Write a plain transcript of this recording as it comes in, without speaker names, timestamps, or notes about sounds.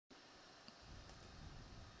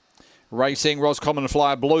Racing, Roscommon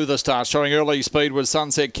Flyer blew the start, showing early speed was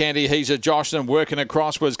Sunset Candy. He's a Josh, and working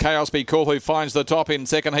across was Chaos Be Cool, who finds the top in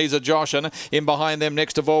second. He's a Josh, and in behind them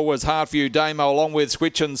next of all was Heartview Damo, along with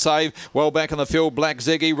Switch and Save. Well back in the field, Black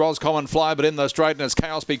Ziggy, Roscommon Flyer, but in the straight, and it's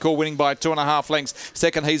Chaos Be Cool winning by 2.5 lengths.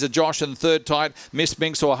 Second, he's a Josh, and third tight, Miss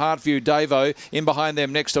Minx or Heartview Davo. In behind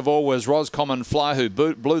them next of all was Roscommon Flyer, who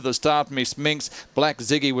blew the start. Miss Minx, Black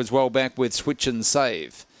Ziggy was well back with Switch and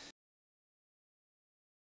Save.